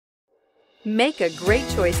Make a great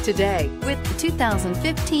choice today with the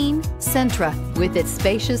 2015 Sentra. With its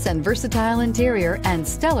spacious and versatile interior and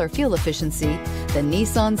stellar fuel efficiency, the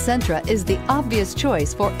Nissan Sentra is the obvious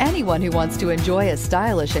choice for anyone who wants to enjoy a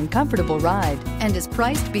stylish and comfortable ride and is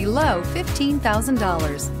priced below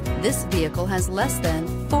 $15,000. This vehicle has less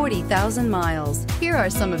than 40,000 miles. Here are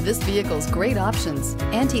some of this vehicle's great options: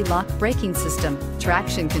 anti-lock braking system,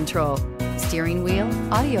 traction control, steering wheel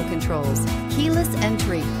audio controls, keyless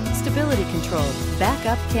entry, stability control,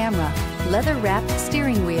 backup camera, leather-wrapped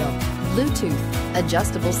steering wheel, Bluetooth,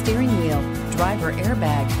 adjustable steering wheel, driver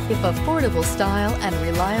airbag. If affordable style and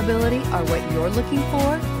reliability are what you're looking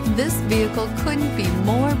for, this vehicle couldn't be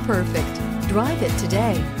more perfect. Drive it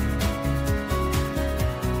today.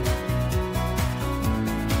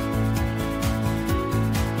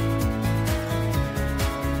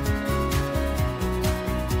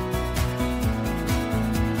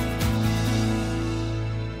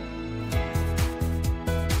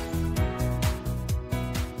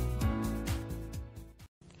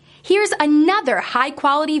 Here's another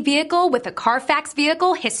high-quality vehicle with a CARFAX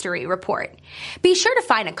Vehicle History Report. Be sure to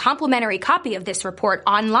find a complimentary copy of this report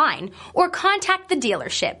online or contact the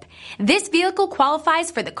dealership. This vehicle qualifies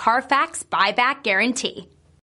for the CARFAX Buyback Guarantee.